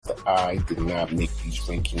I Did Not Make These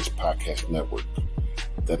Rankings podcast network.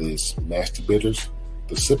 That is Masturbators,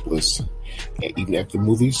 The Sipless, and Eating After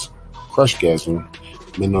Movies, Crushgasm,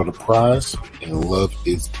 Men Are the Prize, and Love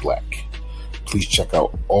is Black. Please check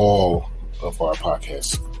out all of our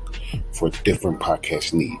podcasts for different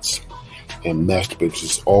podcast needs. And Masturbators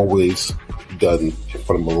is always done in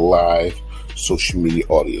front of a live social media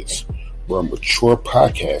audience. We're a mature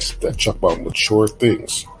podcast that talk about mature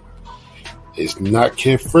things. It's not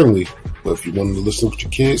kid-friendly, but if you want to listen with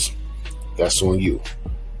your kids, that's on you.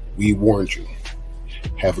 We warned you.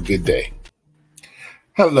 Have a good day.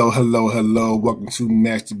 Hello. Welcome to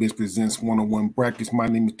Masturbators Presents 101 Brackets. My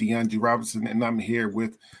name is DeAndre Robinson, and I'm here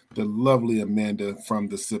with the lovely Amanda from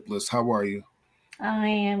The Sipless. How are you? I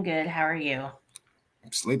am good. How are you?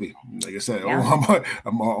 I'm sleepy. Like I said, Yeah.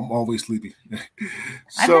 I'm always sleepy.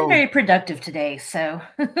 I've been very productive today, so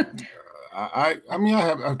I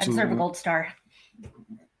have I deserve a gold star.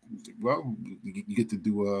 Well, you get to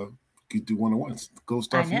do one-on-ones. Gold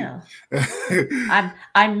star I for know. you.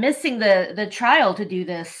 I'm missing the trial to do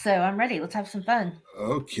this, so I'm ready. Let's have some fun.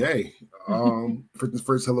 Okay.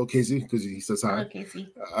 First, hello, Casey, because he says hi. Hello,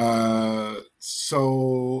 Casey.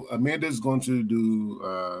 So Amanda's going to do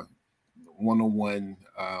 101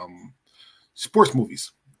 sports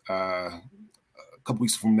movies. A couple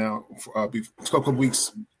weeks from now, a couple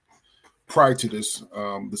weeks prior to this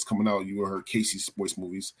coming out, you will heard Casey's sports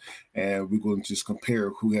movies, and we're going to just compare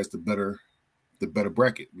who has the better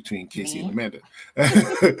bracket between Casey and Amanda.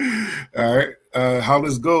 All right. How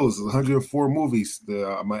this goes, 104 movies.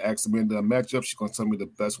 I'm going to ask Amanda a matchup. She's going to tell me the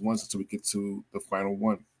best ones until we get to the final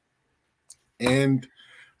one. And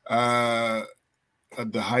the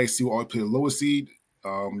highest seed will always play the lowest seed.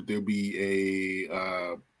 There'll be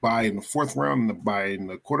a bye in the fourth round and a bye in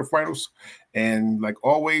the quarterfinals. And like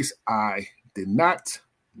always, I did not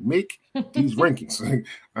make these rankings.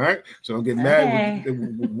 All right. So don't get mad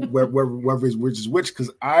whether it's which is which, because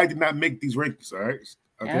I did not make these rankings. All right.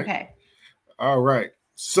 Okay. All right.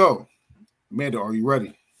 So, Amanda, are you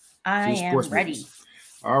ready? I am ready. Movies?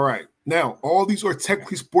 All right. Now, all these are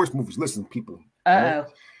technically sports movies. Listen, people. Uh-oh. Right?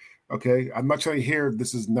 Okay, I'm not trying to hear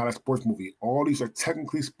this is not a sports movie. All these are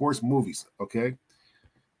technically sports movies. Okay.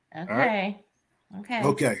 Okay. Right?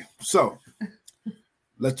 Okay. So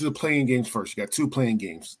let's do the playing games first. You got two playing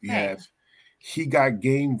games. You have He Got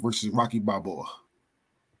Game versus Rocky Balboa.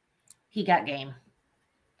 He Got Game.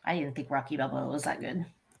 I didn't think Rocky Balboa was that good.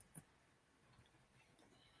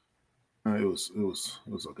 It was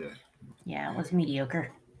okay. Yeah, it was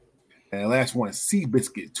mediocre. And last one,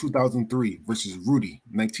 Seabiscuit 2003 versus Rudy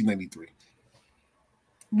 1993.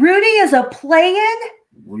 Rudy is a play-in?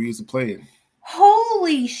 Rudy is a play-in.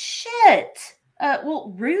 Holy shit.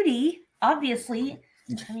 Well, Rudy, obviously.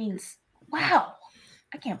 I mean, wow.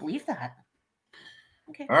 I can't believe that.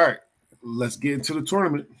 Okay. All right. Let's get into the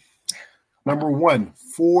tournament. Number 1,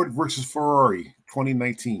 Ford versus Ferrari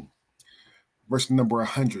 2019. Versus number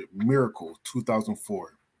 100, Miracle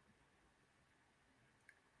 2004.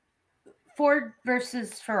 Ford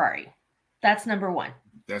versus Ferrari. That's number 1.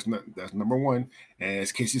 That's number 1. And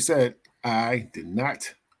as Casey said, I did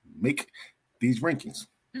not make these rankings.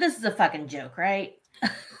 This is a fucking joke, right?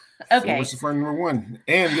 Okay. Ford versus Ferrari number 1.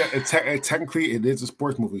 And yeah, technically it is a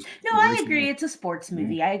sports movie. No, I agree. It's a sports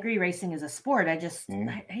movie. Mm-hmm. I agree racing is a sport. I just,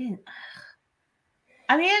 I didn't.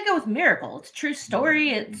 I mean, I go with Miracle. It's a true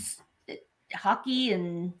story. It's hockey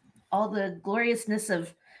and all the gloriousness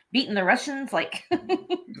of beating the Russians. Like,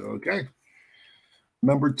 okay.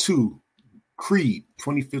 Number 2, Creed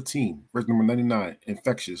 2015 versus number 99,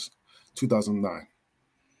 Infectious 2009.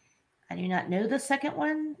 I do not know the second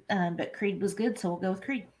one, but Creed was good, so we'll go with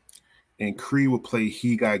Creed. And Creed will play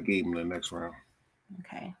He Got Game in the next round.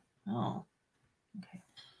 Okay. Oh. Okay.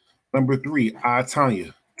 Number 3, I, Tonya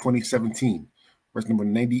 2017 versus number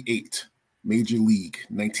 98, Major League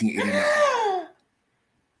 1989.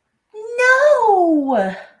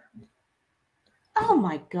 No! Oh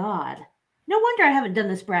my God. No wonder I haven't done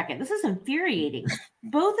this bracket. This is infuriating.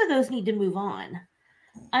 Both of those need to move on.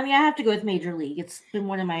 I mean, I have to go with Major League. It's been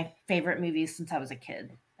one of my favorite movies since I was a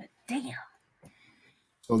kid. But damn.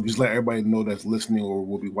 So just let everybody know that's listening or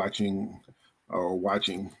will be watching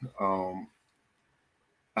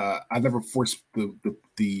I never force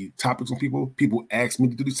the topics on people. People ask me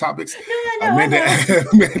to do these topics. No. Amanda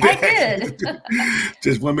I did.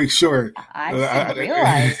 Just want to make sure. I didn't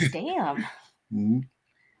realize. Damn. Mm-hmm.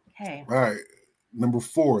 Okay. All right. Number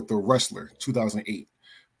 4, The Wrestler, 2008.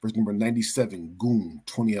 Versus number 97, Goon,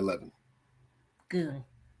 2011. Goon.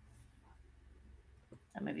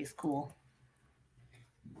 That movie's cool.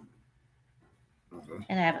 Okay.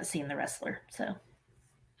 And I haven't seen The Wrestler, so.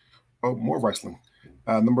 Oh, more wrestling.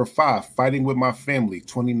 Number 5, Fighting with My Family,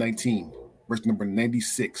 2019. Versus number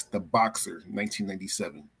 96, The Boxer,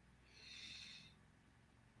 1997.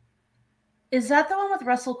 Is that the one with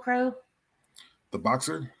Russell Crowe? The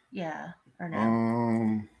Boxer? Yeah, or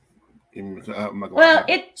no? Well,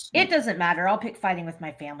 it doesn't matter. I'll pick Fighting with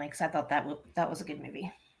My Family because I thought that was a good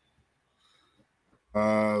movie.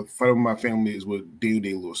 Fighting with My Family is with Daniel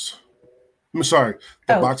Day-Lewis. I'm sorry,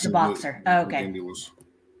 The Boxer. The Boxer. Okay. Daniel Day-Lewis.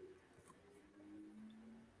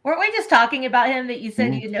 Weren't we just talking about him that you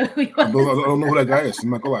said you know who he was? I don't know who that guy is. I'm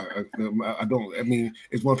not gonna lie. I don't. I mean,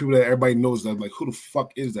 it's one of the people that everybody knows. That like, who the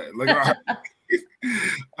fuck is that? Like,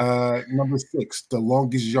 number 6, The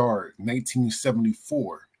Longest Yard,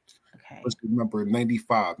 1974. Okay. Versus number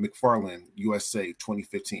 95, McFarlane, USA,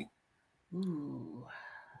 2015. Ooh.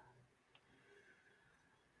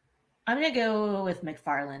 I'm gonna go with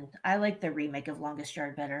McFarlane. I like the remake of Longest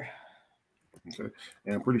Yard better. Okay,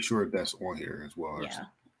 and I'm pretty sure that's on here as well. Yeah.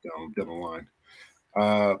 Down the line.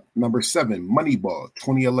 Number 7, Moneyball,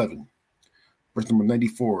 2011. Versus number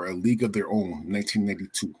 94, A League of Their Own,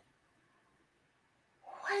 1992.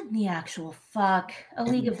 What in the actual fuck? A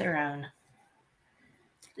League of Their Own.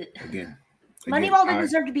 Again, Moneyball didn't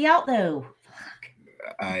deserve to be out though. Fuck.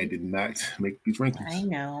 I did not make these rankings. I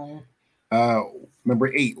know.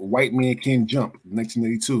 Number 8, White Man Can't Jump,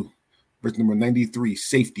 1982. Versus number 93,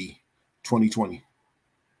 Safety, 2020.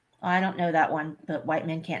 I don't know that one, but White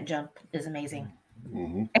Men Can't Jump is amazing.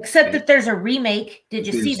 Mm-hmm. Except that there's a remake. Did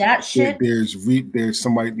you see that shit? There's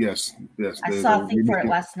somebody. Yes. I saw a thing for it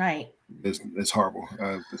last night. It's horrible.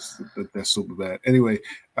 That's super bad. Anyway,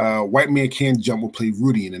 White Man Can't Jump will play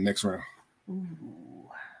Rudy in the next round. Ooh,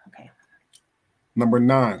 okay. Number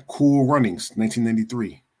 9, Cool Runnings,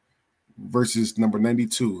 1993. Versus number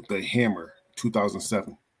 92, The Hammer,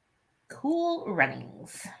 2007. Cool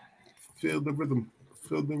Runnings. Feel the rhythm.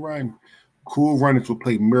 Feel the rhyme. Cool Runnings will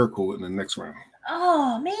play Miracle in the next round.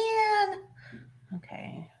 Oh, man.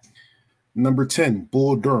 Okay. Number 10,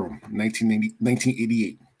 Bull Durham,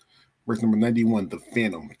 1988. Versus number 91, The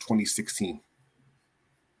Phantom, 2016.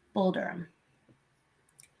 Bull Durham.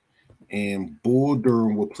 And Bull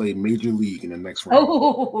Durham will play Major League in the next round.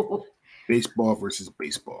 Oh. Baseball versus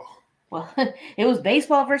baseball. Well, it was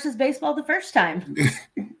baseball versus baseball the first time.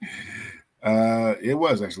 It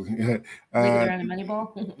was actually. League around a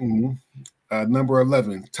Moneyball. Mm-hmm. Number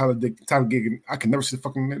 11, Talladega. I can never say the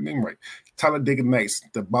fucking name right. Talladega Nights,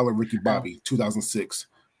 The Ball of Ricky Bobby, 2006.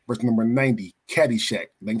 Versus number 90, Caddyshack,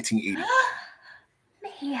 1980.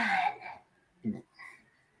 Man,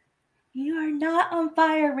 you are not on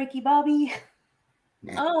fire, Ricky Bobby.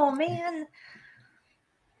 Oh man.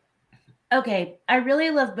 Okay, I really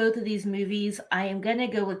love both of these movies. I am going to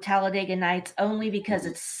go with Talladega Nights only because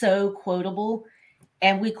it's so quotable,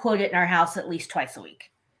 and we quote it in our house at least twice a week.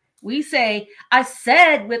 We say, I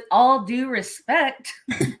said with all due respect,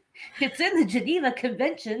 it's in the Geneva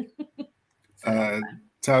Convention.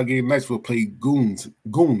 Talladega Nights will play Goon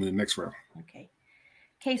in the next round. Okay.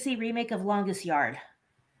 KC remake of Longest Yard.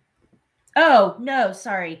 Oh, no,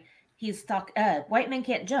 sorry. He's White Men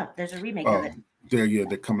Can't Jump. There's a remake of it.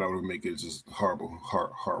 They're coming out with a remake. It's just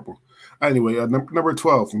horrible. Anyway, number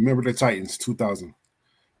 12, Remember the Titans, 2000.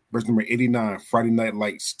 Versus number 89, Friday Night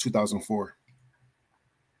Lights, 2004.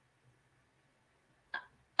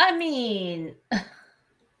 I mean,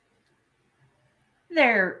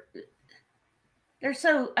 they're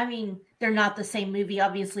so, I mean, they're not the same movie,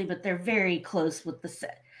 obviously, but they're very close with the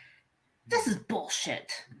set. This is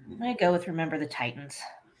bullshit. I'm going to go with Remember the Titans.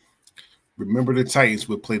 Remember the Titans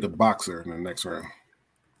would play The Boxer in the next round.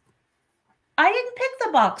 I didn't pick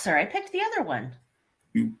The Boxer. I picked the other one.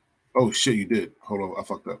 Oh, shit, you did. Hold on. I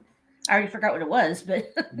fucked up. I already forgot what it was,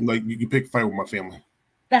 but... Like, you picked Fight with My Family.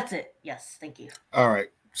 That's it. Yes, thank you. All right.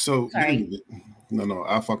 So, sorry. No,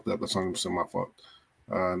 I fucked up. That's 100% my fault.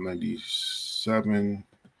 97.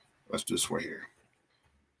 Let's do this right here.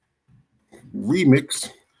 Remix,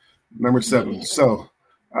 number 7. So,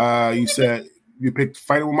 you said you picked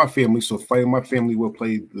Fighting with My Family. So, Fighting with My Family will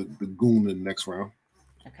play the Goon in the next round.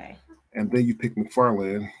 Okay. And then you picked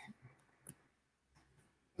McFarlane.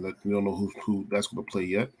 We don't know who that's going to play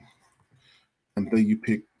yet. And then you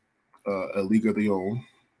picked A League of Their Own.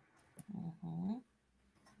 Mm-hmm.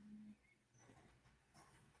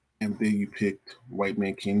 And then you picked White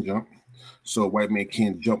Man Can't Jump. So White Man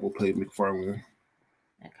Can't Jump will play McFarlane.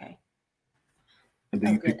 Okay. And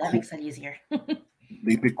then that makes that easier.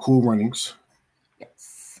 They pick Cool Runnings.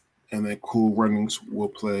 Yes. And then Cool Runnings will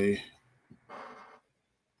play.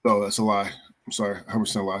 Oh, that's a lie. I'm sorry.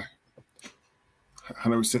 100% lie.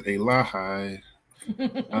 100% a lie.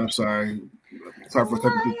 I'm sorry. Sorry for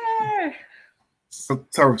cutting.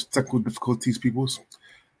 Sorry, technical difficulties, peoples.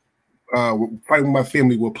 Fighting with my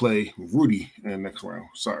family will play Rudy in the next round.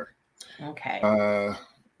 Sorry. Okay.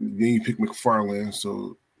 Then you pick McFarlane,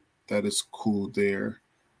 so that is cool there.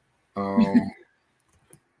 And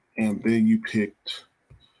then you picked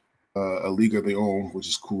A League of Their Own, which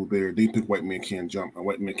is cool there. They pick White Man Can't Jump. And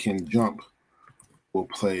White Man Can't Jump will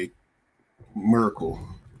play Miracle.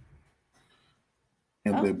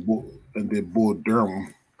 And then Bull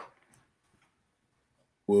Durham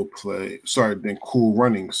will play. Sorry, then Cool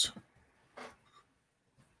Runnings.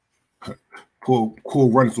 Cool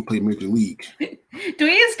Runnings will play Major League. Do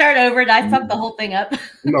we need to start over? Did I fuck the whole thing up?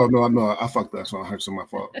 No, I fucked that, so it's my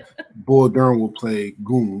fault. Bull Durham will play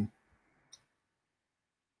Goon.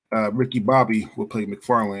 Ricky Bobby will play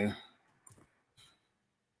McFarlane.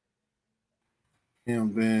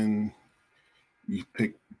 And then you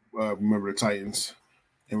pick Remember the Titans.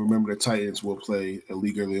 And Remember the Titans will play A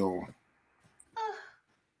League of Their Own.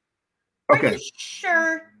 Okay. Are you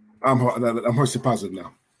sure? I'm 100% positive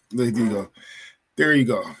now. There you go. There you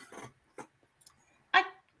go.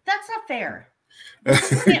 That's not fair.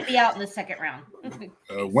 This can't be out in the second round.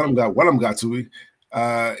 One of them got to be.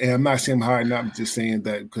 And I'm not saying high, not I'm just saying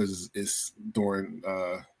that because it's during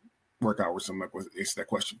work hours. I'm not going to answer that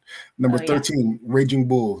question. Number 13, Raging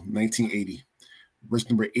Bull, 1980. Verse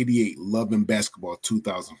number 88, Love and Basketball,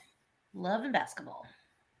 2000. Love and Basketball.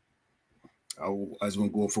 I was going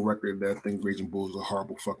to go for record that I think Raging Bull is a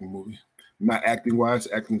horrible fucking movie. Not acting wise,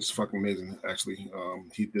 acting is fucking amazing. Actually,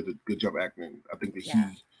 he did a good job acting. I think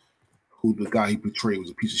that the guy he portrayed was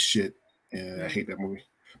a piece of shit, and I hate that movie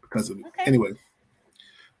because of it. Okay. Anyway,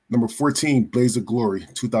 number 14, Blaze of Glory,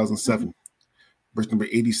 2007. Mm-hmm. Verse number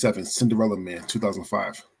 87, Cinderella Man,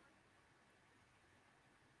 2005.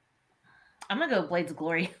 I'm gonna go Blades of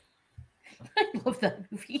Glory. I love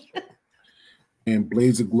that movie. And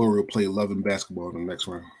Blades of Glory will play Love and Basketball in the next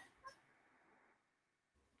round.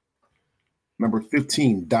 Number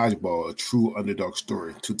 15, Dodgeball, A True Underdog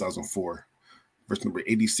Story, 2004. Verse number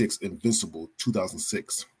 86, Invincible,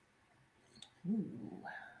 2006. Ooh.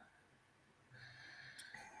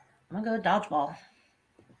 I'm going to go Dodgeball.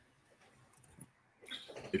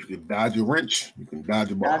 If you can dodge a wrench, you can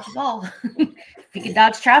dodge a ball. Dodge a ball. If you can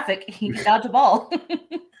dodge traffic, you can dodge a ball.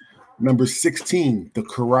 Number 16, The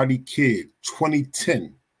Karate Kid,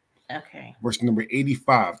 2010. Okay. Verse number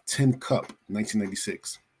 85, Tin Cup,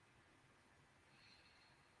 1996.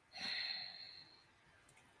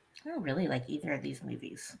 I don't really like either of these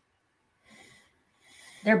movies.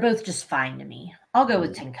 They're both just fine to me. I'll go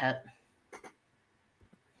with Tin Cup.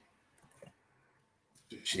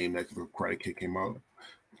 Shame that the Karate Kid came out.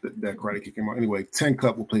 That Karate Kid came out. Anyway, Tin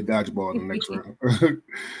Cup will play dodgeball in the next round.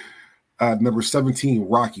 Number 17,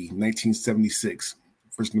 Rocky, 1976.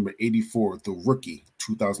 Verse number 84, The Rookie,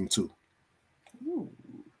 2002. Ooh.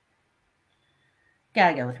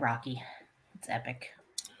 Gotta go with Rocky. It's epic.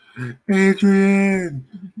 Adrian,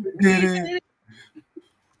 did it.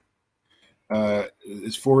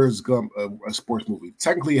 It's Forrest Gump, a sports movie.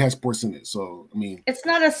 Technically, it has sports in it, so I mean, it's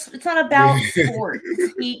not about sports.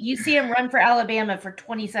 You see him run for Alabama for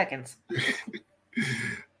 20 seconds.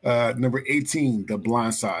 Number 18, The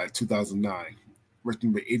Blind Side, 2009. Verse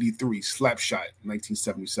number 83, Slapshot,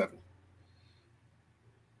 1977.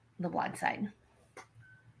 The Blind Side.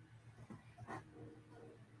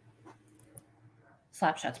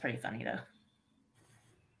 Slapshot's pretty funny though.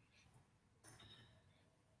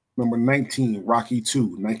 Number 19, Rocky 2,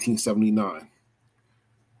 1979.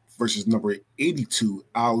 Versus number 82,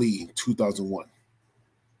 Ali, 2001.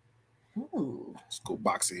 Ooh. Let's go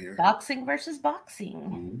boxing here. Boxing versus boxing.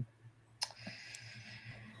 Mm-hmm.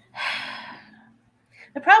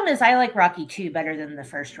 The problem is I like Rocky 2 better than the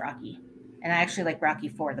first Rocky. And I actually like Rocky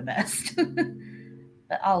 4 the best.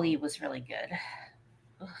 But Ali was really good.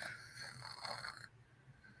 Ugh.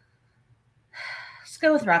 Let's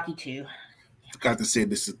go with Rocky 2. Forgot to say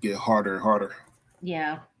this is get harder and harder.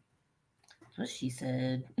 Yeah. That's what she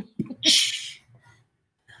said.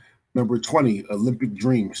 Number 20, Olympic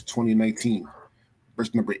Dreams, 2019.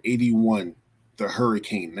 Verse number 81, The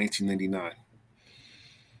Hurricane, 1999.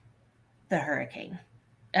 The Hurricane.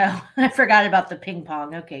 Oh, I forgot about the ping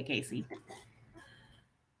pong. Okay, Casey.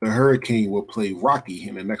 The Hurricane will play Rocky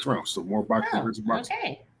in the next round. So more boxing versus boxing.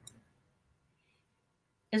 Okay.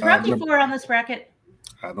 Is Rocky 4 on this bracket?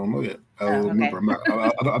 I don't know yet. I don't remember.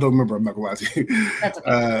 I don't remember. I'm not gonna lie to you. That's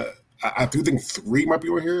okay. I do think 3 might be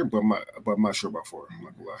on here, but I'm not sure about 4. I'm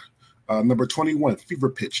not gonna lie. Number 21, Fever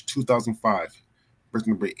Pitch, 2005. Verse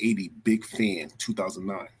number 80, Big Fan,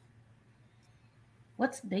 2009.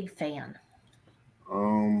 What's Big Fan?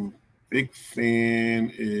 Big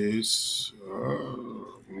fan is.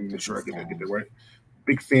 Make sure I get that right.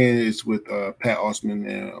 Big fan is with Pat Osman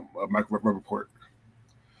and Michael Rappaport.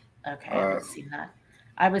 Okay, I haven't seen that.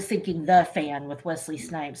 I was thinking The Fan with Wesley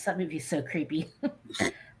Snipes. That movie's so creepy.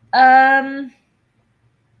 What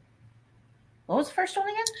was the first one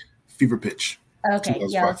again? Fever Pitch. Okay,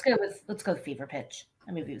 yeah, let's go with Fever Pitch.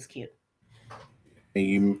 That movie was cute.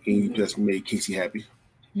 And you just made Casey happy.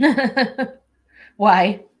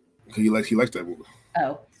 Why? Because he likes that movie.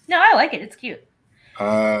 Oh no, I like it. It's cute.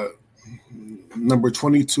 Number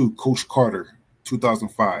 22, Coach Carter,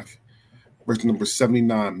 2005. Versus number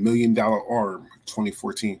 79, $1 Million Arm,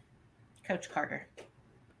 2014. Coach Carter.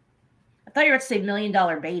 I thought you were going to say $1 Million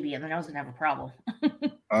Baby, and then I was going to have a problem.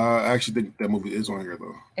 I actually think that movie is on here,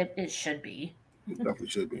 though. It should be. It definitely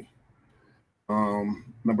should be.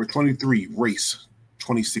 Number 23, Race,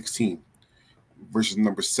 2016. Versus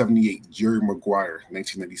number 78, Jerry Maguire,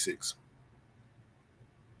 1996.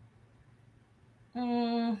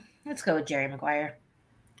 Let's go with Jerry Maguire.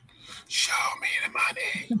 Show me the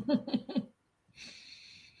money.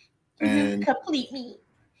 And complete me.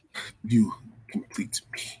 You complete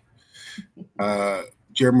me.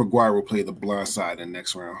 Jerry Maguire will play the blind side in the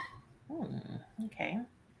next round. Okay.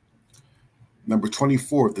 Number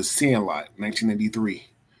 24, The Sandlot, 1993.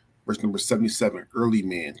 Versus number 77, Early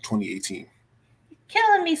Man, 2018.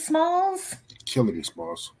 Killing me, Smalls. Killing me,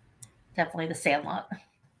 Smalls. Definitely The Sandlot.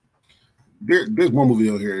 There's one movie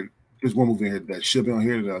on here. There's one movie in here that should be on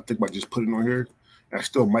here that I think about just putting on here. I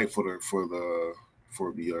still might for the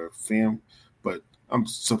fam, but I'm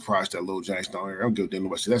surprised that Little Giants not on here. I don't give a damn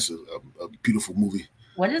about it. That's a beautiful movie.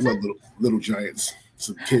 What is it? Little Giants. It's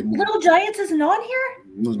a kid movie. Little Giants isn't on here?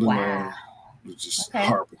 No, wow. It's just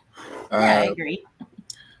horrible. Yeah, I agree.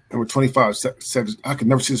 Number 25, I could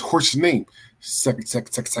never see this horse's name.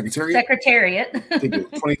 Secretariat? Secretariat.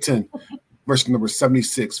 2010. Versus number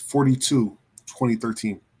 76, 42,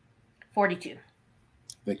 2013. 42.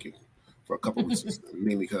 Thank you. For a couple of reasons.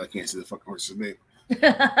 Mainly because I can't see the fucking horse's name.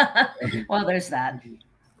 Well, there's that.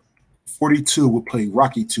 42 will play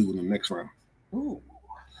Rocky 2 in the next round. Ooh,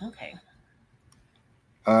 okay.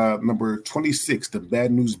 Number 26, The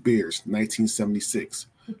Bad News Bears, 1976.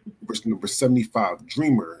 Versus number 75,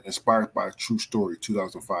 Dreamer, inspired by a true story,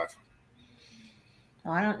 2005.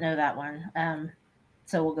 Oh, I don't know that one.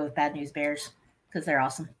 So we'll go with Bad News Bears because they're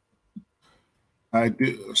awesome. I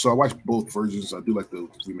do. So I watched both versions. I do like the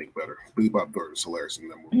remake better. Billy Bob Thornton's hilarious in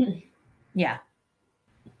that movie. Yeah.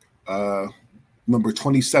 Number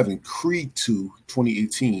 27, Creed 2,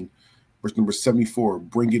 2018. Versus number 74,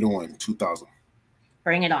 Bring It On, 2000.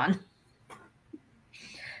 Bring It On.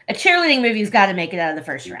 A cheerleading movie's got to make it out of the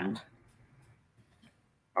first round.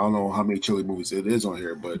 I don't know how many cheerleading movies it is on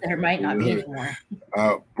here, but there might not be anymore.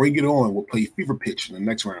 Bring It On will play Fever Pitch in the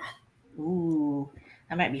next round. Ooh,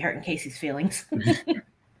 that might be hurting Casey's feelings.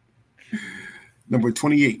 Number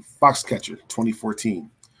 28, Foxcatcher, 2014.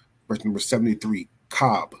 Versus number 73,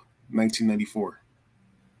 Cobb, 1994.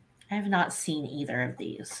 I have not seen either of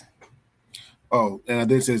these. Oh, and I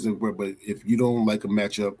did say that, but if you don't like a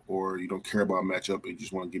matchup or you don't care about a matchup and you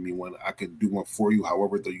just want to give me one, I could do one for you.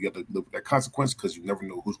 However, though, you got to live with that consequence because you never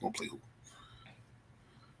know who's going to play who.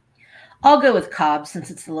 I'll go with Cobb since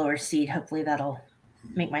it's the lower seed. Hopefully that'll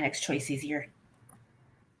make my next choice easier.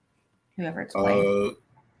 Whoever it's playing.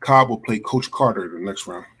 Cobb will play Coach Carter in the next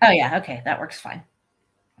round. Oh, yeah. Okay. That works fine.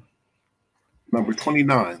 Number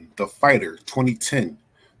 29, The Fighter, 2010.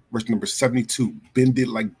 Versus number 72, Bend It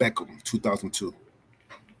Like Beckham, 2002.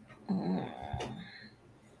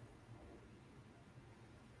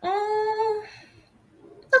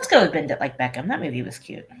 Let's go with Bend It Like Beckham. That movie was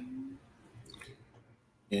cute.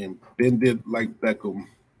 And Bend It Like Beckham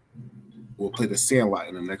will play The Sandlot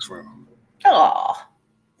in the next round. Oh.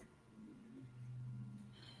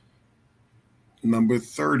 Number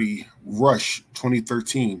 30, Rush,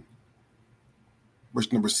 2013.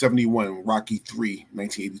 Versus number 71, Rocky 3,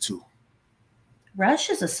 1982. Rush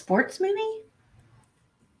is a sports movie?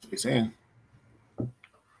 That's what you're saying.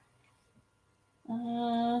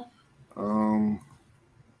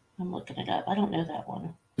 I'm looking it up. I don't know that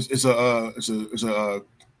one. It's a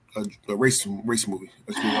race movie.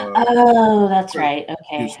 That's right.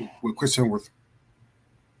 Okay. With Chris Hemsworth.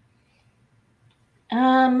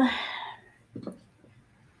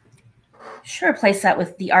 Sure, replace that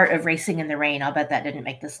with The Art of Racing in the Rain. I'll bet that didn't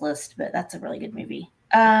make this list, but that's a really good movie.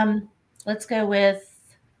 Let's go with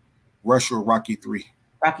Rush or Rocky 3.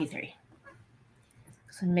 Rocky 3.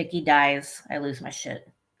 So Mickey dies, I lose my shit.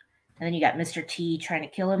 And then you got Mr. T trying to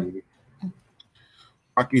kill him.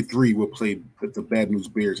 Rocky 3 will play the Bad News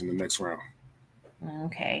Bears in the next round.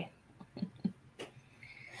 Okay.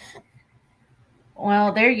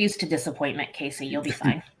 Well, they're used to disappointment, Casey. You'll be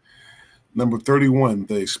fine. Number 31,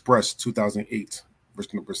 The Express, 2008.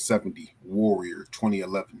 Versus number 70, Warrior,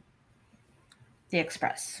 2011. The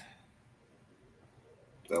Express.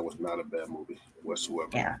 That was not a bad movie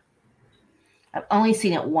whatsoever. Yeah. I've only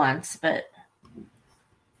seen it once, but...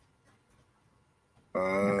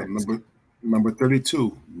 Number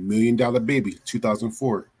 32, $1 Million Baby,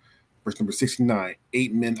 2004. Versus number 69,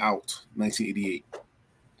 8 Men Out, 1988.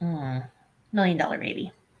 $1 Million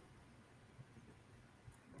Baby.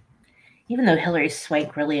 Even though Hilary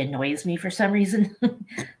Swank really annoys me for some reason,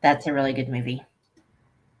 that's a really good movie.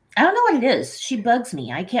 I don't know what it is. She bugs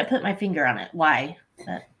me. I can't put my finger on it. Why?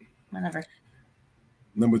 But whatever.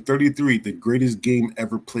 Number 33, The Greatest Game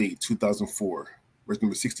Ever Played, 2004. Versus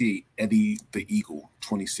number 68, Eddie the Eagle,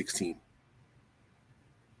 2016.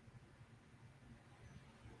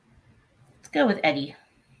 Let's go with Eddie.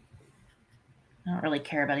 I don't really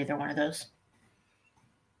care about either one of those.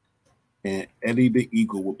 And Eddie the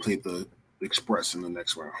Eagle will play the Express in the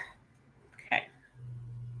next round. Okay.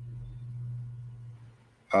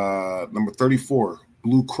 Number 34,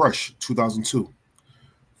 Blue Crush, 2002.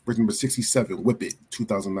 Versus number 67, Whip It,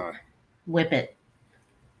 2009. Whip It.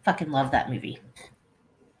 Fucking love that movie.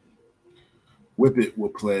 Whip It will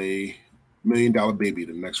play $1 Million Baby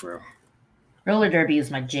the next round. Roller derby is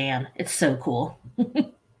my jam. It's so cool.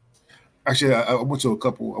 Actually, I went to a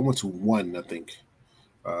couple. I went to one, I think.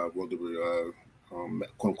 Quote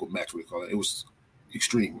unquote match, what do you call it? It was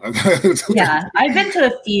extreme. Yeah, I've been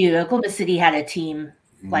to a few. Oklahoma City had a team,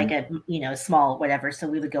 like a small whatever, so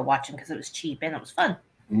we would go watch them because it was cheap and it was fun.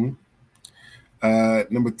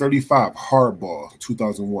 Number 35, Hardball,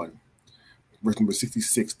 2001. Versus number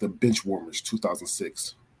 66, The Benchwarmers,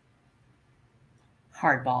 2006.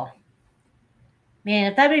 Hardball.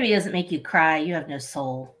 Man, if that movie doesn't make you cry, you have no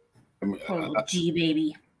soul. I mean, poor little G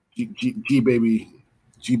baby. G baby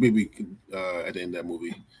at the end of that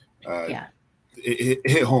movie. Yeah. It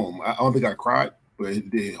hit home. I don't think I cried, but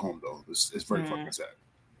it did hit home though. It's very fucking sad.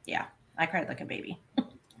 Yeah, I cried like a baby.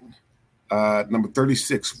 Number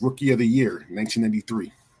 36, Rookie of the Year,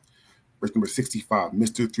 1993. Versus number 65,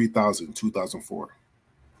 Mr. 3000, 2004.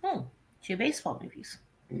 Two baseball movies.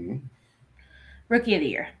 Rookie of the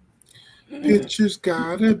Year. Pitcher's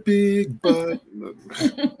got a big butt.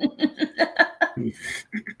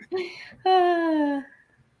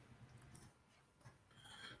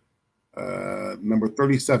 Number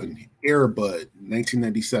 37, Air Bud,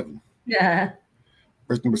 1997. Yeah.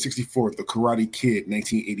 Versus number 64, The Karate Kid,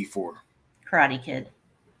 1984. Karate Kid.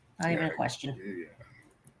 Not even a question. Yeah.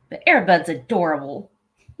 But Air Bud's adorable.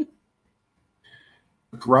 The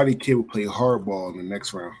Karate Kid will play hardball in the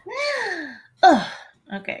next round.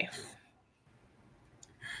 Okay.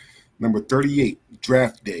 Number 38,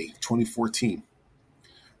 Draft Day, 2014.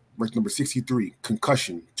 Versus number 63,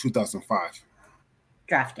 Concussion, 2005.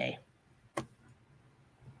 Draft Day.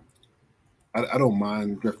 I don't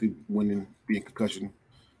mind Draft Day winning, being Concussion.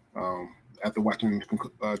 After watching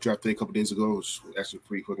Draft Day a couple days ago, it was actually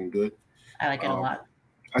pretty fucking good. I like it a lot.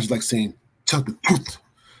 I just like saying, tell the truth.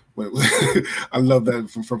 I love that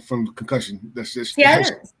from Concussion. That's just. Yeah,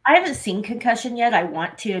 I haven't seen Concussion yet. I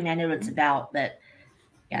want to, and I know what it's about, but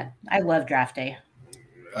yeah, I love Draft Day.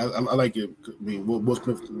 I like it. I mean, Will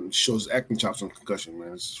Smith shows acting chops on Concussion,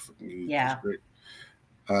 man. It's great.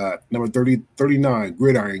 Number 39,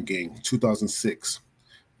 Gridiron Gang, 2006.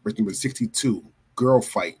 Versus number 62, Girl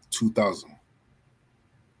Fight, 2000.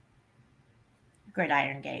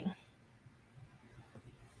 Gridiron Gang.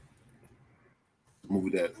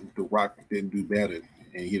 Movie that The Rock didn't do bad in,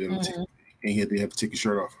 and he didn't. And he had to have to take his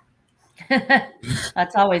shirt off.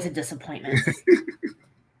 That's always a disappointment.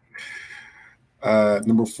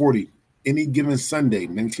 Number 40, Any Given Sunday,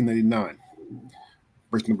 1999.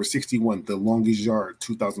 Versus number 61, The Longest Yard,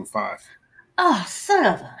 2005. Oh, son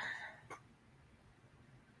of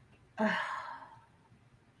a...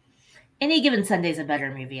 Any Given Sunday's a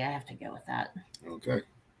better movie. I have to go with that. Okay.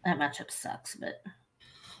 That matchup sucks, but...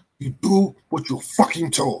 You do what you're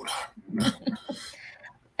fucking told.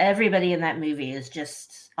 Everybody in that movie is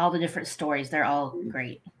just... all the different stories. They're all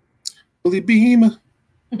great. Billy Beam.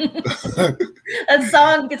 That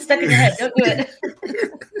song gets stuck in your head. Don't do it.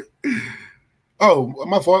 Oh,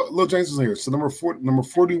 my fault. Little Giants is here. So number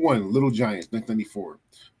 41, Little Giants, 1994.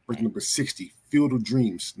 Versus number 60, Field of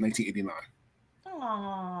Dreams, 1989.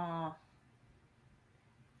 Aww.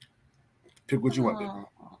 Pick what you want, baby.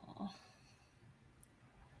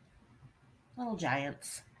 Little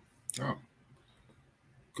Giants. Oh.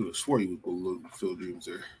 Could have swore you would go Little Field of Dreams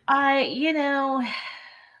there. I'm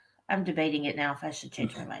debating it now if I should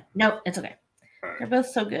change my mind. Nope, it's okay. Right. They're both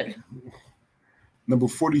so good. Number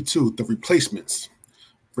 42, The Replacements.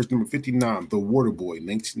 Verse number 59, The Waterboy,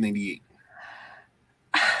 1998.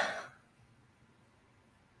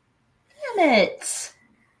 Damn it.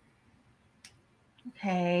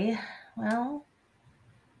 Okay, well.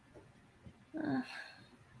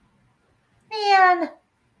 Man.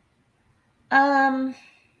 The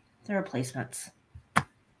Replacements.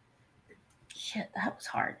 Shit, that was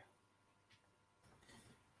hard.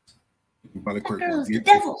 That girl's the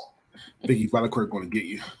devil. Vicky Valiquirk going to get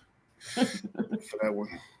you for that one.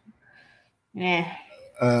 Yeah.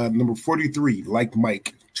 Number 43, Like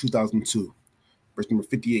Mike, 2002. Verse number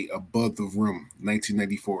 58, Above the Rim,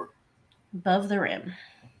 1994. Above the Rim.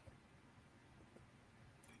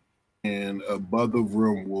 And Above the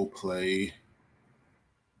Rim will play,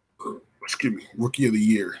 Rookie of the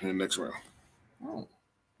Year in the next round. Oh,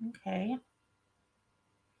 okay.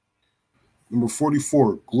 Number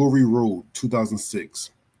 44, Glory Road,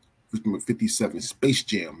 2006. Verse number 57, Space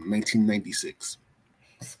Jam, 1996.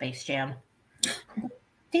 Space Jam.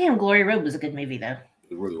 Damn, Glory Road was a good movie, though.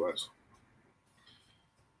 It really was.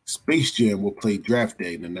 Space Jam will play Draft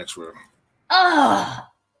Day in the next round. Oh,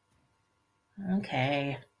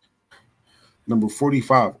 okay. Number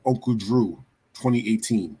 45, Uncle Drew,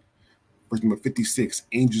 2018. Verse number 56,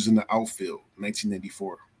 Angels in the Outfield,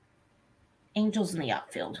 1994. Angels in the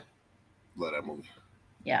Outfield. Love that movie.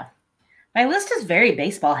 Yeah. My list is very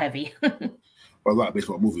baseball heavy. A lot of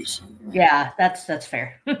baseball movies. Yeah, that's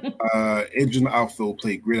fair. Angels in the Outfield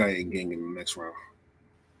play Gridiron Gang in the next round.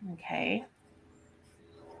 Okay.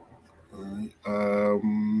 All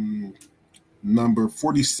right. Number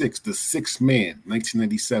 46, The Sixth Man,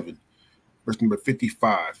 1997. Verse number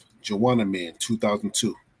 55, Joanna Man,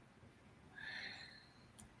 2002.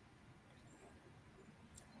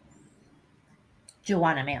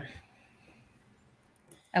 Joanna Man.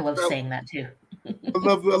 I love saying that too. I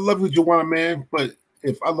love the Joanna Man, but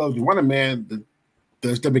if I love Joanna Man,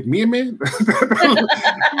 does that make me a man?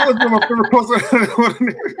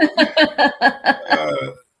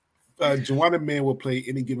 Joanna Man will play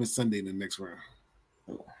Any Given Sunday in the next round.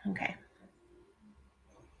 Okay.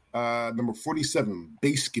 Number 47,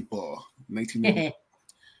 Basketball, 1990.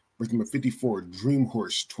 Verse number 54, Dream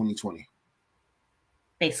Horse, 2020.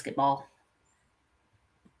 Basketball.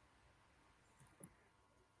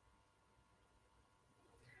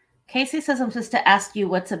 Casey says I'm supposed to ask you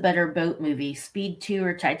what's a better boat movie, Speed 2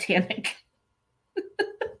 or Titanic?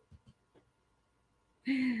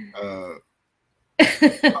 I'm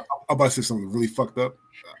about to say something really fucked up.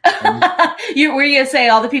 Were you going to say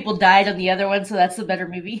all the people died on the other one, so that's the better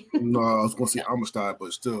movie? No, I was going to say Amistad,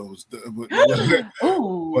 but still. But I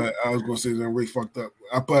was going to say something really fucked up.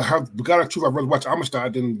 But God of truth, I'd rather watch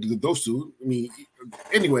Amistad than those two. I mean,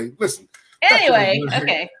 anyway, listen. Anyway,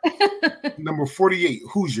 okay. Number 48,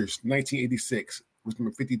 Hoosiers, 1986. With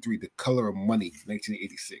number 53, The Color of Money,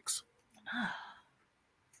 1986.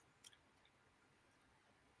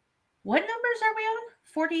 What numbers are we on?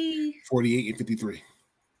 48 and 53.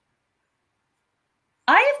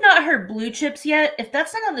 I have not heard Blue Chips yet. If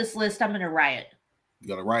that's not on this list, I'm going to riot. You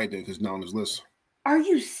got to riot then because it's not on this list. Are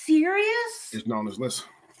you serious? It's not on this list.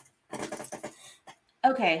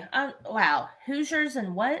 Okay. Wow. Hoosiers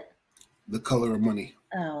and what? The Color of Money.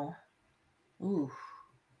 Oh. Ooh.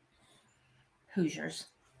 Hoosiers.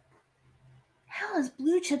 How is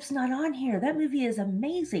Blue Chips not on here? That movie is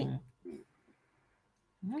amazing.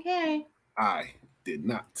 Okay. I did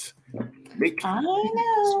not make. I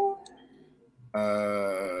know.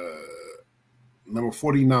 Number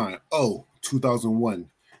 49, 2001.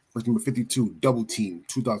 Verse number 52, Double Team,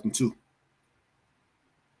 2002.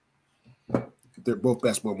 They're both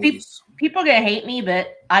basketball movies. People are going to hate me,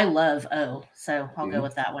 but I love so I'll go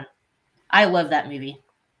with that one. I love that movie.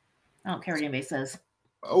 I don't care what anybody says.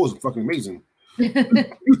 It was fucking amazing.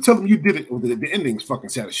 You tell them you did it. The ending's fucking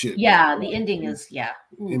sad as shit. Yeah, the ending is, yeah.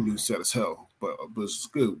 The ending's sad as hell, but it's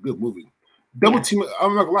good movie. Double Team,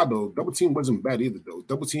 I'm not gonna lie though, Double Team wasn't bad either though.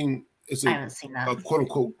 Double Team is I haven't seen that. A quote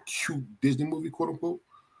unquote cute Disney movie, quote unquote.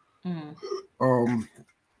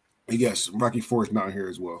 Yes, Rocky 4 is not here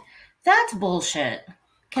as well. That's bullshit.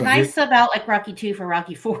 Can I sub out like Rocky 2 for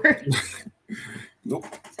Rocky 4? Nope.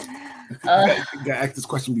 Gotta ask this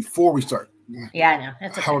question before we start. Yeah, I know.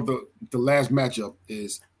 That's okay. How the last matchup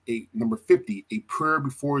is number 50, A Prayer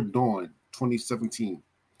Before Dawn, 2017.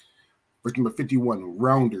 Verse number 51,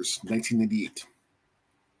 Rounders, 1998.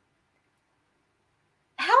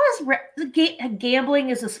 How is gambling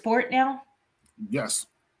is a sport now? Yes.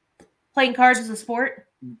 Playing cards is a sport?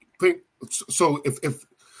 So if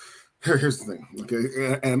here's the thing,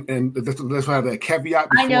 okay, and that's why I have that caveat.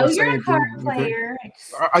 I know you're a card player.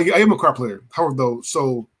 I am a card player. However, though,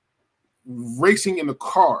 so racing in a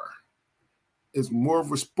car is more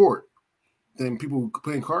of a sport than people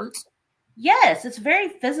playing cards? Yes, it's very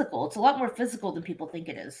physical. It's a lot more physical than people think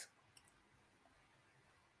it is.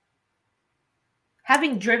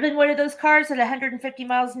 Having driven one of those cars at 150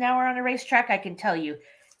 miles an hour on a racetrack, I can tell you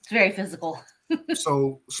it's very physical.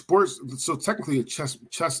 So technically chess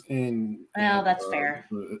and that's fair.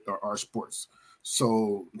 Are sports.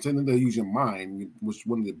 So then they use your mind, which is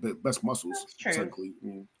one of the best muscles. That's true. Technically.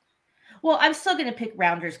 Well, I'm still going to pick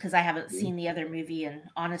Rounders because I haven't seen the other movie, and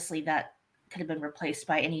honestly, that could have been replaced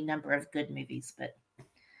by any number of good movies. But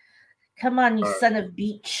come on, you son of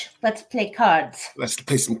Beach, let's play cards. Let's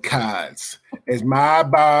play some cards. It's my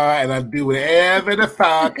bar, and I do whatever the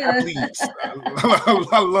fuck I please.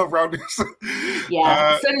 I love Rounders.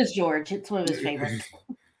 Yeah, so does George. It's one of his favorites.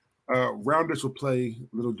 Rounders will play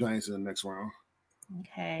Little Giants in the next round.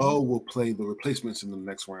 Okay. O will play the replacements in the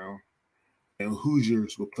next round. And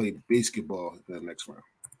Hoosiers will play basketball in the next round.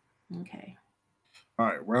 Okay. All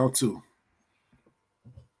right, round two.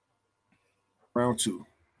 Round two.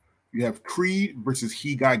 You have Creed versus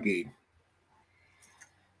He Got Game.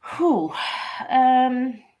 Whew.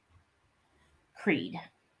 Creed.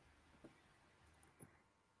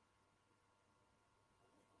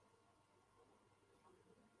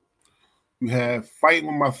 You have Fighting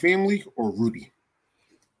With My Family or Rudy.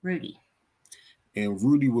 Rudy. And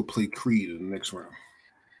Rudy will play Creed in the next round.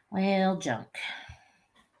 Well, junk.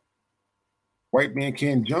 White Man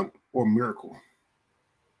Can't Jump or Miracle.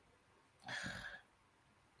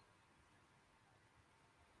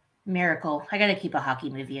 Miracle. I got to keep a hockey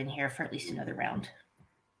movie in here for at least another round.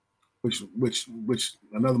 Which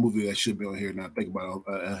another movie that should be on here. Now think about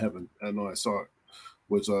it. I know I saw it.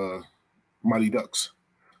 Was Mighty Ducks.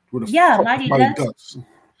 Mighty Ducks.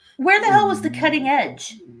 Where the hell was the Cutting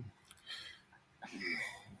Edge?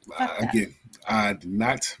 Again, I did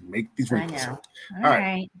not make these rankings. I know. All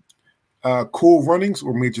right. Cool Runnings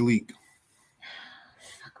or Major League?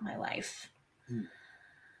 Fuck my life.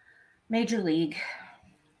 Major League.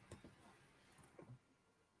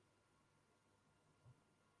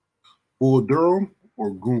 Bull Durham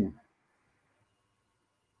or Goon?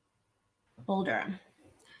 Bull Durham.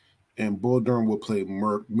 And Bull Durham will play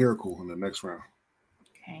Miracle in the next round.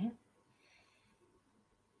 Okay.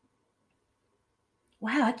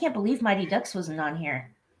 Wow, I can't believe Mighty Ducks wasn't on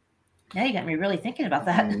here. Now you got me really thinking about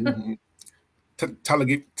that. Mm-hmm.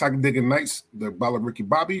 Talladega Nights, the Ball of Ricky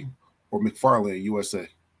Bobby, or McFarlane, USA?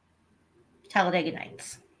 Talladega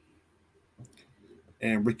Nights.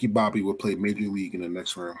 And Ricky Bobby will play Major League in the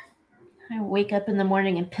next round. I wake up in the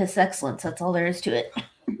morning and piss excellence. That's all there is to it.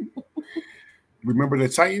 Remember the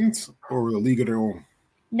Titans or the League of Their Own?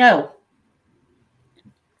 No.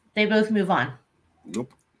 They both move on.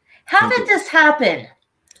 Nope. How did this happen?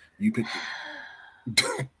 You picked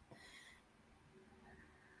it.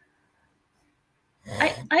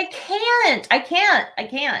 I can't.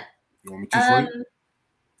 You want me to fight?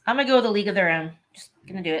 I'm going to go with the League of Their Own. Just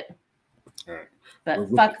going to do it. All right. But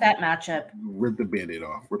fuck that matchup. Rip the Band-Aid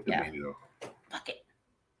off. Band-Aid off. Fuck it.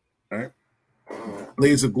 All right.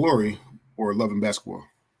 Blaze of Glory or Love and Basketball?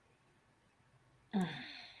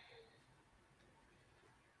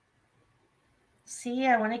 See,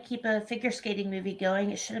 I want to keep a figure skating movie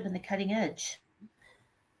going. It should have been The Cutting Edge.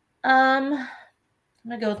 I'm going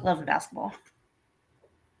to go with Love and Basketball.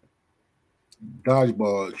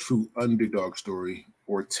 Dodgeball, True Underdog Story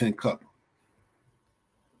or 10 Cup?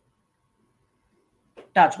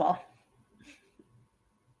 Dodgeball.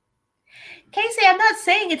 Casey, I'm not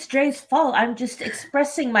saying it's Dre's fault. I'm just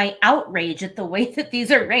expressing my outrage at the way that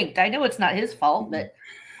these are ranked. I know it's not his fault, but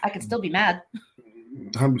I can still be mad.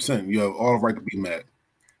 100%. You have all the right to be mad.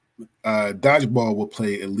 Dodgeball will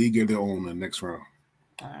play A League of Their Own in the next round.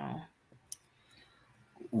 Oh.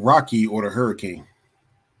 Rocky or the Hurricane?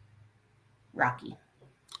 Rocky.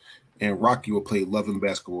 And Rocky will play Love and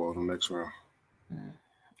Basketball in the next round.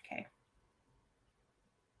 Okay.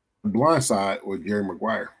 Blindside or Jerry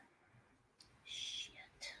Maguire? Shit.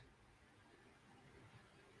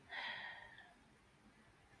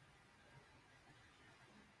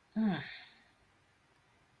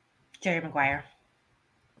 Jerry Maguire.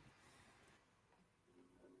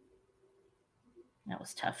 That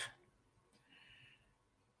was tough.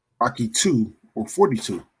 Rocky 2 or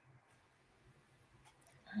 42?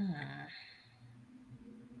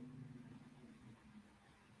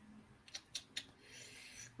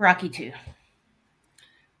 Rocky 2.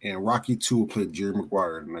 And Rocky 2 will play Jerry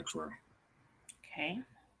Maguire in the next round. Okay.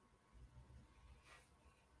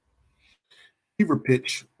 Fever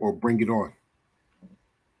Pitch or Bring It On?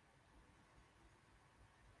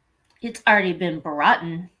 It's already been brought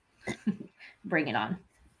in. Bring it on.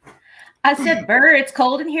 I said, Burr, it's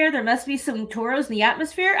cold in here. There must be some toros in the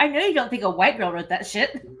atmosphere. I know you don't think a white girl wrote that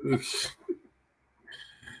shit.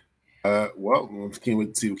 Well, I can't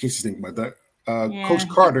wait to see what Casey's thinking about that. Coach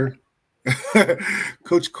Carter.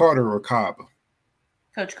 Coach Carter or Cobb?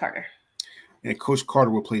 Coach Carter. And Coach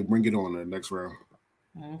Carter will play Bring It On in the next round.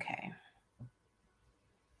 Okay.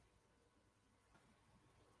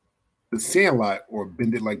 The Sandlot or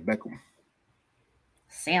Bend It Like Beckham?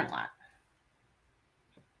 Sandlot.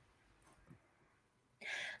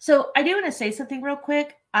 So I do want to say something real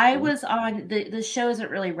quick. I was on the show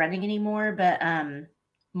isn't really running anymore, but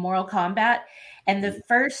Mortal Kombat. And the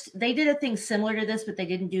first, they did a thing similar to this, but they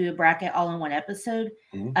didn't do a bracket all in one episode.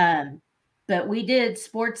 But we did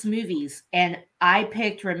sports movies, and I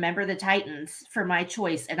picked Remember the Titans for my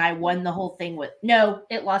choice, and I won the whole thing with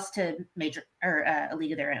it lost to A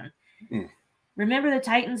League of Their Own. Remember the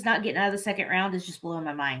Titans not getting out of the second round is just blowing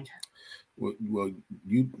my mind. Well,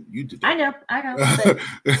 you did that. I know. But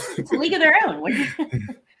it's A League of Their Own.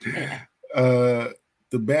 Anyway.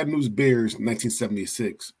 The Bad News Bears,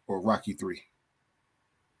 1976, or Rocky 3?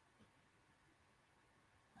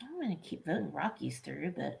 I'm going to keep voting Rockies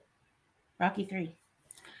through, but Rocky 3.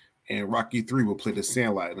 And Rocky 3 will play the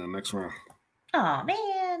Sandlot in the next round. Oh,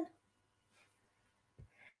 man.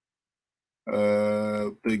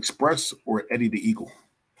 The Express or Eddie the Eagle?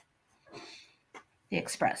 The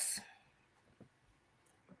Express.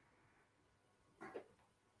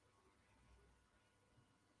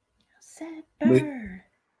 Burr.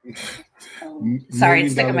 Sorry,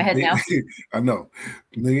 it's stuck in my head now. I know.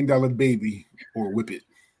 $1 Million Baby or Whip It?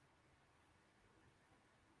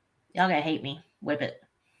 Y'all gonna hate me. Whip It.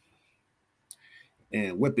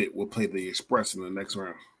 And Whip It will play the Express in the next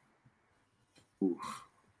round. Oof.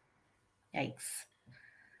 Yikes.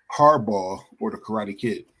 Hardball or the Karate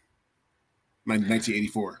Kid?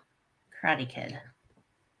 1984. Karate Kid.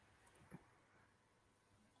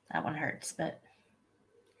 That one hurts, but.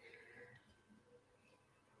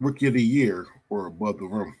 Rookie of the Year or Above the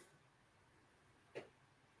Rim?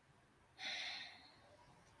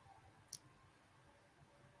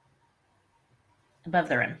 Above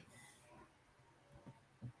the Rim.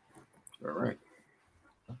 All right.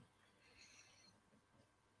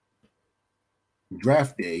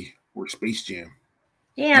 Draft Day or Space Jam?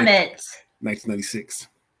 Damn it. 1996.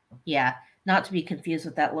 Yeah, not to be confused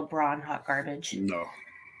with that LeBron hot garbage. No.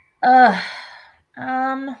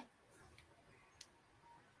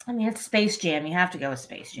 I mean, it's Space Jam. You have to go with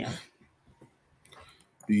Space Jam.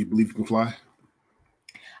 Do you believe you can fly?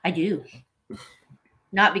 I do.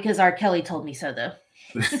 Not because R. Kelly told me so, though.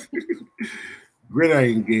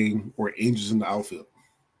 Gridiron Gang or Angels in the Outfield?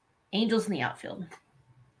 Angels in the Outfield.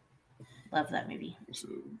 Love that movie. It's a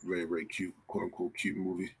very, very cute, quote-unquote, cute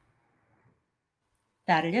movie.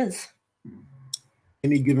 That it is.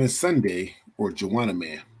 Any Given Sunday or Joanna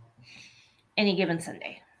Man? Any Given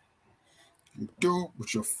Sunday. Go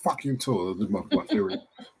with your fucking toe. This is my favorite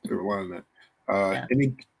line of that.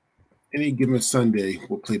 Any Given Sunday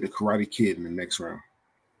will play the Karate Kid in the next round.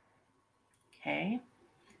 Okay.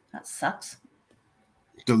 That sucks.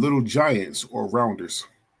 The Little Giants or Rounders?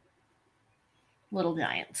 Little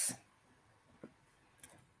Giants.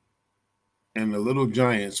 And the Little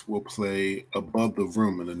Giants will play Above the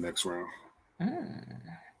Rim in the next round.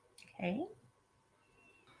 Okay.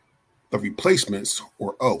 The Replacements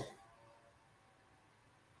or O?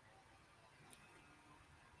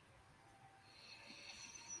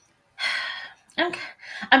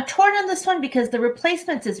 I'm torn on this one because The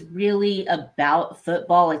Replacements is really about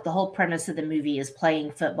football. Like the whole premise of the movie is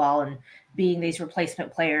playing football and being these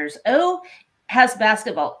replacement players. O has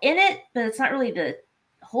basketball in it, but it's not really the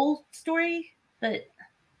whole story. But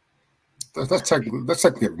that's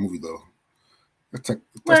technically a movie, though.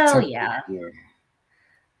 Yeah.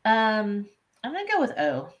 I'm gonna go with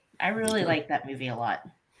O. I really like that movie a lot.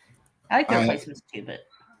 I like The Replacements too, but.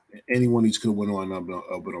 Anyone these could win on, I've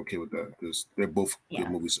been okay with that because they're both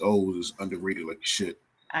good movies. Oh, is underrated like shit.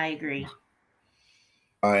 I agree.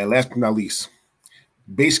 And last but not least,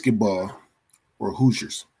 basketball or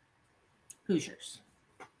Hoosiers? Hoosiers.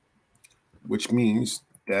 Which means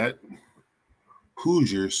that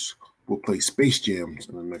Hoosiers will play Space Jam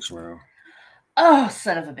in the next round. Oh,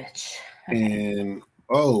 son of a bitch. Okay. And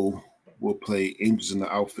O will play Angels in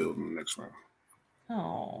the Outfield in the next round.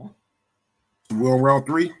 Oh. We're on round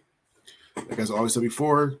 3. Like I always said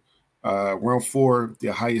before, round 4,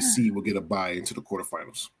 the highest seed will get a bye into the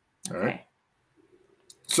quarterfinals. All right.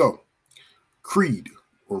 So, Creed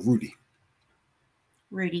or Rudy?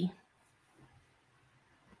 Rudy.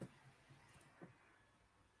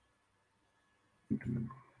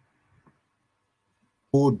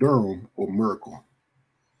 Bull Durham or Miracle?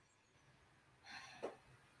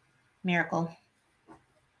 Miracle.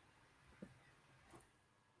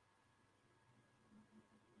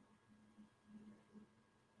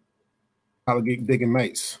 Talladega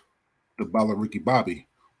Nights, The Ballad of Ricky Bobby,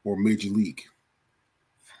 or Major League?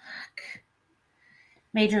 Fuck.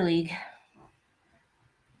 Major League.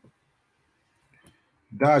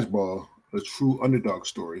 Dodgeball, A True Underdog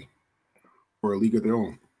Story, or A League of Their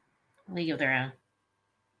Own? League of Their Own.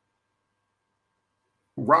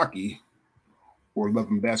 Rocky, or Love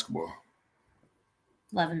and Basketball?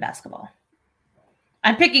 Love and Basketball.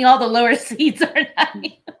 I'm picking all the lower seeds, aren't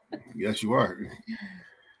I? Yes, you are.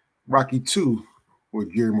 Rocky 2, or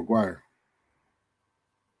Jerry Maguire?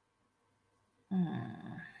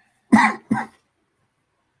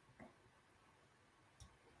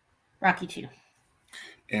 Rocky 2.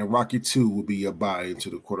 And Rocky 2 will be a bye into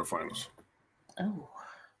the quarterfinals. Oh,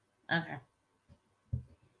 okay.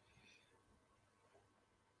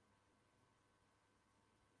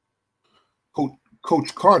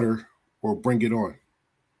 Coach Carter, or Bring It On?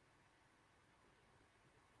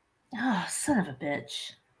 Oh, son of a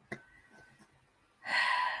bitch.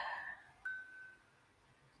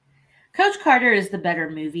 Coach Carter is the better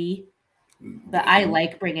movie, but I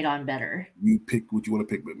like Bring It On better. You pick what you want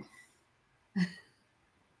to pick, baby.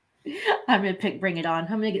 I'm going to pick Bring It On.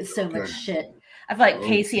 I'm going to get so much shit. I feel like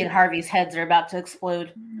Casey and Harvey's heads are about to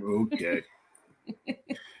explode. Okay.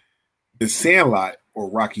 The Sandlot, or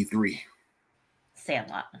Rocky 3?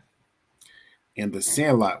 Sandlot. And the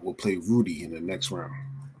Sandlot will play Rudy in the next round.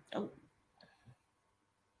 Oh.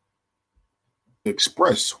 The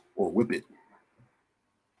Express, or Whip It?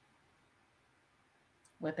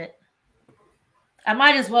 Whip It. I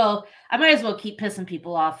might as well keep pissing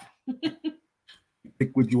people off.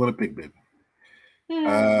 Pick what you want to pick, baby.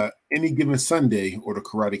 Any Given Sunday, or The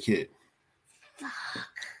Karate Kid? Fuck.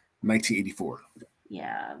 1984.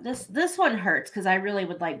 Yeah, this one hurts because I really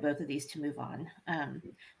would like both of these to move on.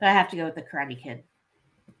 But I have to go with The Karate Kid.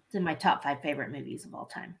 It's in my top 5 favorite movies of all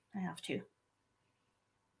time. I have to.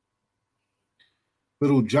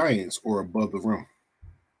 Little Giants, or Above the Rim?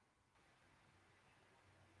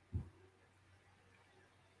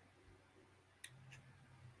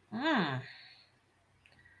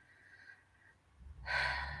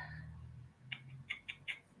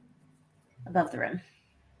 Above the Rim.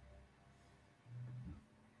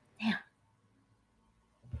 Yeah.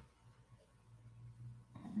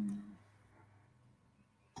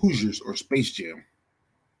 Hoosiers, or Space Jam?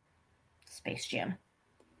 Space Jam.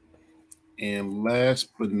 And last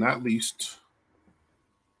but not least,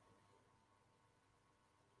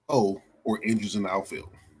 or Angels in the Outfield?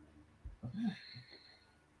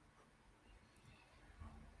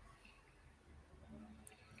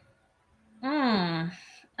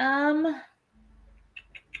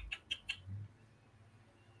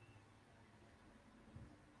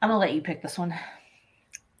 I'm gonna let you pick this one.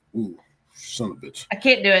 Ooh, son of a bitch! I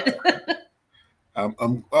can't do it. I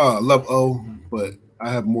love O, but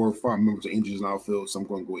I have more fond members of Angels in the Outfield, so I'm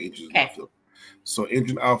going to go Angels in the Outfield. So Angels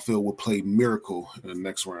in the Outfield will play Miracle in the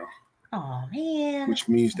next round. Oh man! Which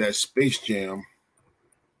means that Space Jam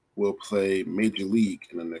will play Major League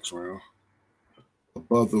in the next round.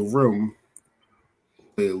 Above the Rim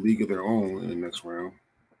play A League of Their Own in the next round.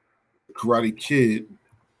 The Karate Kid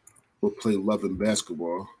will play Love and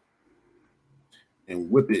Basketball. And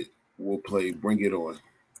Whip It will play Bring It On.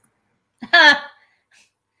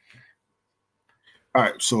 All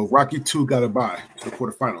right, so Rocky 2 got a bye to the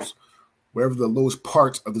quarterfinals. Wherever the lowest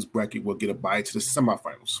parts of this bracket will get a bye to the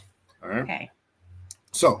semifinals. All right? Okay.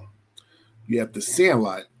 So you have The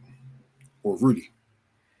Sandlot or Rudy.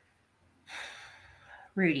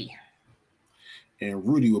 Rudy. And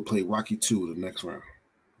Rudy will play Rocky 2 in the next round.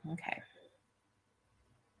 Okay.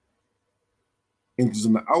 Angels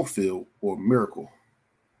in the Outfield or Miracle.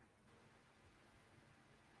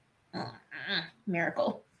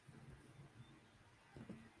 Miracle.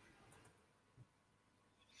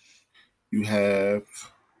 You have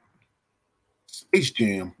Space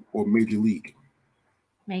Jam or Major League.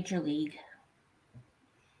 Major League.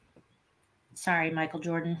 Sorry, Michael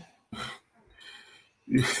Jordan.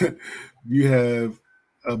 You have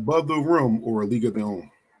Above the Rim or A League of Their Own.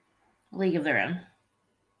 League of Their Own.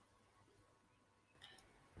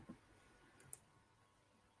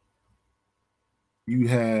 You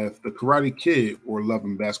have The Karate Kid or Love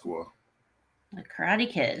and Basketball. The Karate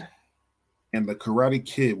Kid. And The Karate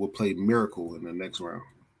Kid will play Miracle in the next round.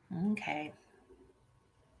 Okay.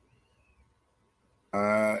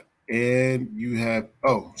 And you have,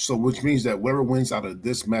 so which means that whoever wins out of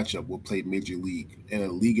this matchup will play Major League, and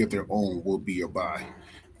A League of Their Own will be your bye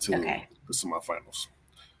to the semifinals.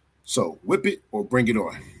 So Whip It or Bring It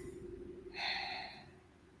On.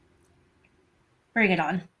 Bring it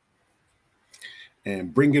on.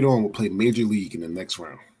 And Bring It On will play Major League in the next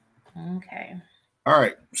round. Okay. All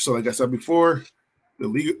right. So, like I said before, the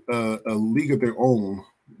league, a league of their own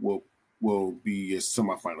will be your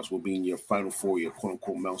semifinals. Will be in your final four, your quote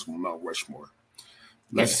unquote Mount Rushmore.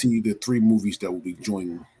 Let's see the three movies that will be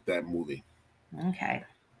joining that movie. Okay.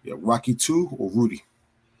 Yeah, Rocky 2 or Rudy?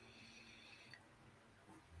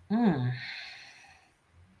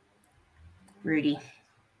 Rudy.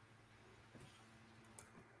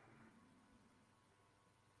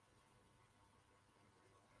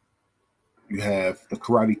 You have The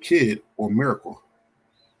Karate Kid or Miracle?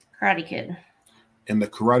 Karate Kid. And The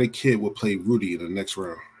Karate Kid will play Rudy in the next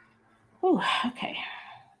round. Ooh, okay.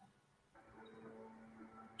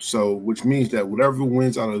 So, which means that whatever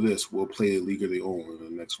wins out of this will play the League of Their Own in the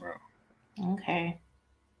next round. Okay.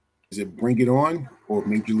 Is it Bring It On or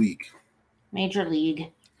Major League? Major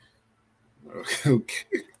League. Okay.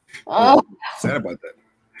 Oh, sad about that.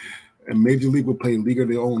 And Major League will play League of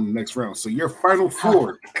Their Own in the next round. So your final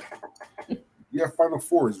four,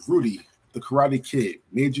 is Rudy, The Karate Kid,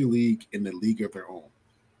 Major League, and the League of Their Own.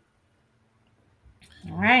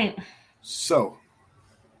 All right. So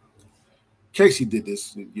Casey did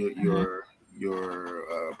this. Your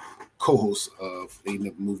co-host of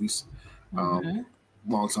A&W Movies,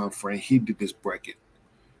 longtime friend. He did this bracket.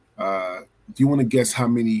 Do you want to guess how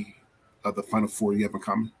many of the final four you have in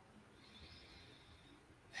common?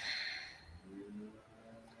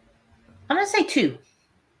 I'm going to say 2.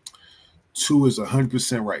 2 is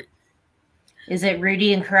 100% right. Is it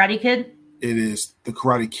Rudy and Karate Kid? It is The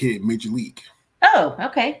Karate Kid, Major League. Oh,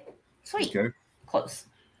 okay. Sweet. Okay. Close.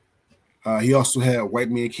 He also had White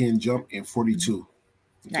Man Can't Jump and 42.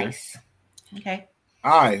 Okay? Nice. Okay.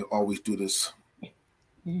 I always do this. Do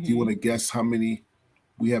you want to guess how many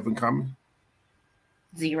we have in common?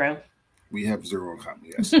 0. We have 0 in common,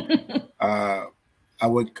 yes. I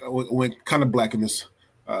went kind of black in this.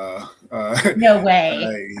 No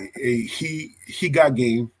way. He Got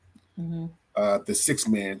Game, The Sixth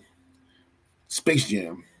Man, Space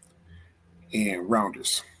Jam, and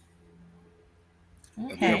Rounders.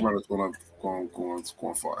 Okay. Rounders going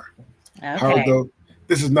far. Okay. However, though,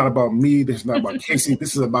 this is not about me. This is not about Casey.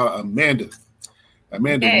 This is about Amanda.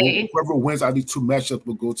 Whoever wins out of these 2 matchups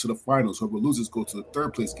will go to the finals. Whoever loses go to the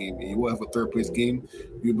third place game, and you will have a third place game.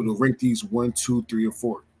 You'll be able to rank these 1, 2, 3, and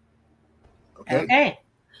 4. Okay.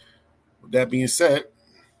 With that being said,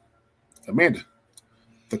 Amanda,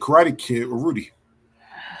 The Karate Kid or Rudy?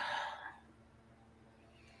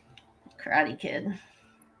 Karate Kid.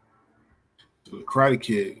 So The Karate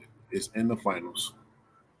Kid is in the finals,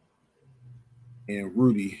 and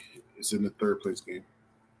Rudy is in the third place game.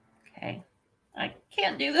 Okay. I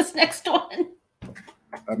can't do this next one.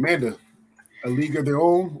 Amanda, A League of Their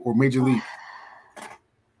Own or Major League?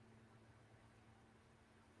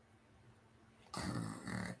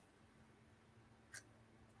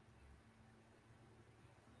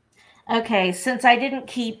 Okay, since I didn't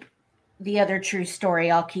keep the other true story,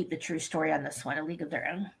 I'll keep the true story on this one, A League of Their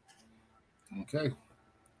Own. Okay.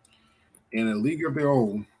 And A League of Their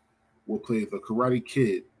Own will play The Karate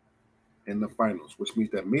Kid in the finals, which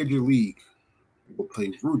means that Major League will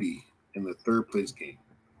play Rudy in the third place game.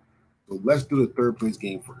 So let's do the third place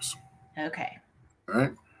game first. Okay. All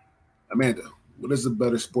right. Amanda, what is a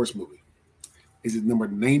better sports movie? Is it number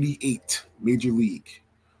 98, Major League,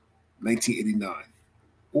 1989?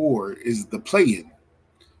 Or is it The Play-In,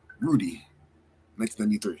 Rudy,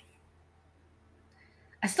 1993?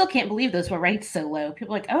 I still can't believe those were ranked so low.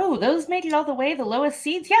 People are like, oh, those made it all the way, the lowest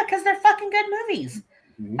seeds? Yeah, because they're fucking good movies.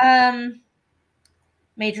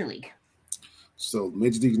 Major League. So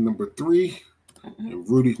Major League number 3, and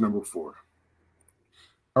Rudy's number 4.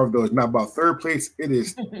 However, though it's not about third place, it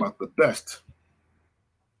is about the best.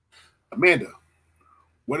 Amanda,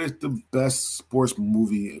 what is the best sports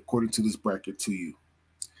movie according to this bracket to you?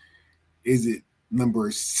 Is it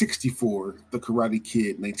number 64, The Karate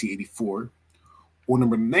Kid, 1984, or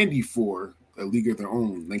number 94, A League of Their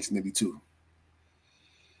Own, 1992?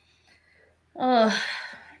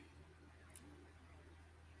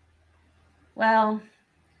 Well,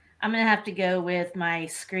 I'm going to have to go with my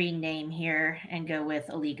screen name here and go with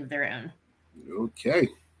A League of Their Own. Okay.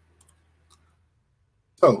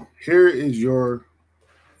 So here is your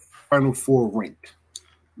final 4 ranked.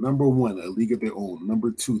 Number 1, A League of Their Own. Number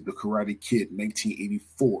 2, The Karate Kid,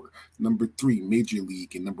 1984. Number 3, Major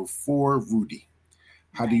League. And number 4, Rudy.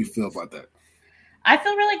 How do you feel about that? I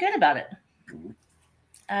feel really good about it.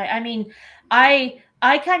 I mean, I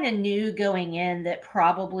kind of knew going in that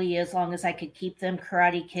probably as long as I could keep them,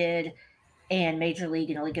 Karate Kid and Major League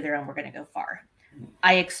and A League of Their Own were going to go far.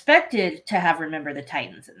 I expected to have Remember the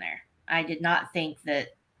Titans in there. I did not think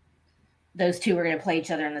that those two were going to play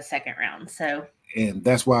each other in the second round. So, and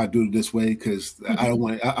that's why I do it this way, because I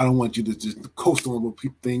don't want you to just coast over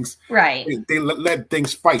things. Right. They let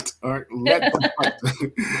things fight. All right, let them fight.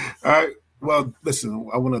 All right. Well, listen,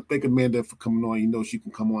 I want to thank Amanda for coming on. You know, she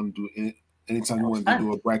can come on and do it anytime you want to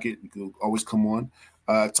do a bracket. You can always come on.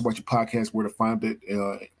 Talk about your podcast, where to find it,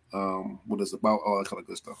 what it's about, all that kind of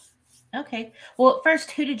good stuff. Okay. Well,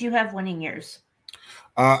 first, who did you have winning yours?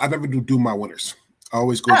 I never do my winners. I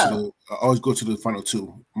always go to the final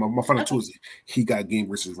two. My final two is he got game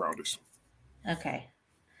versus rounders. Okay.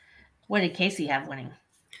 What did Casey have winning?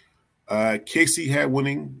 Casey had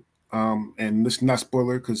winning. And this is not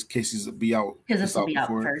spoiler because Casey's will be out. Because this will be out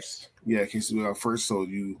first. Yeah, Casey will be out first. So if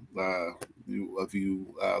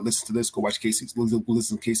you listen to this, go watch Casey's.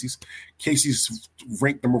 Listen to Casey's. Casey's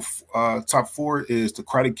ranked top four is The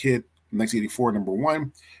Karate Kid 1984 number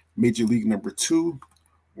 1, Major League number 2,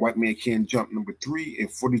 White Man Can't Jump number 3,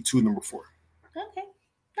 and 42 number 4. Okay,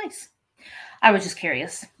 nice. I was just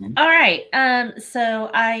curious. Mm-hmm. All right.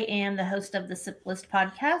 So I am the host of the Sip List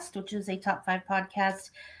podcast, which is a top 5 podcast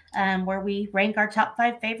where we rank our top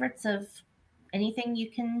 5 favorites of anything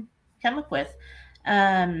you can come up with.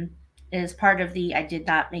 It is part of the I Did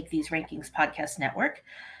Not Make These Rankings podcast network.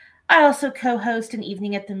 I also co-host An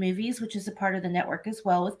Evening at the Movies, which is a part of the network as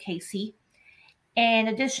well with Casey. And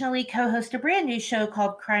additionally co-host a brand new show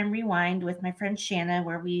called Crime Rewind with my friend Shanna,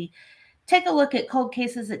 where we take a look at cold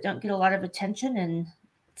cases that don't get a lot of attention and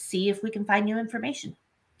see if we can find new information.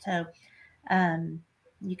 So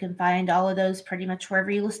you can find all of those pretty much wherever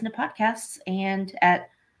you listen to podcasts and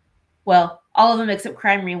all of them except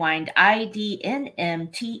Crime Rewind,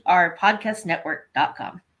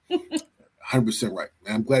 idnmtrpodcastnetwork.com. 100% right.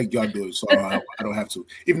 I'm glad y'all do it, so I don't have to.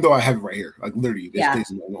 Even though I have it right here, like literally,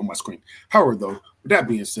 it's on my screen. However, though, with that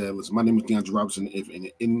being said, listen, my name is DeAndre Robinson.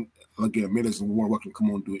 Again, Amanda's more welcome to come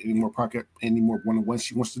on and do any more podcast, any more one-on-ones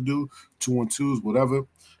she wants to do, 2-on-2s, whatever.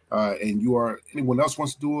 And anyone else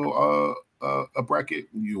wants to do a bracket,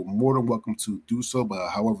 you're more than welcome to do so. But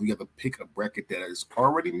however, you have to pick a bracket that is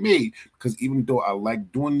already made, because even though I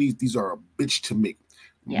like doing these are a bitch to make.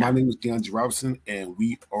 Yeah. My name is DeAndre Robinson, and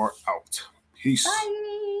we are out. Peace.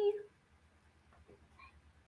 Bye.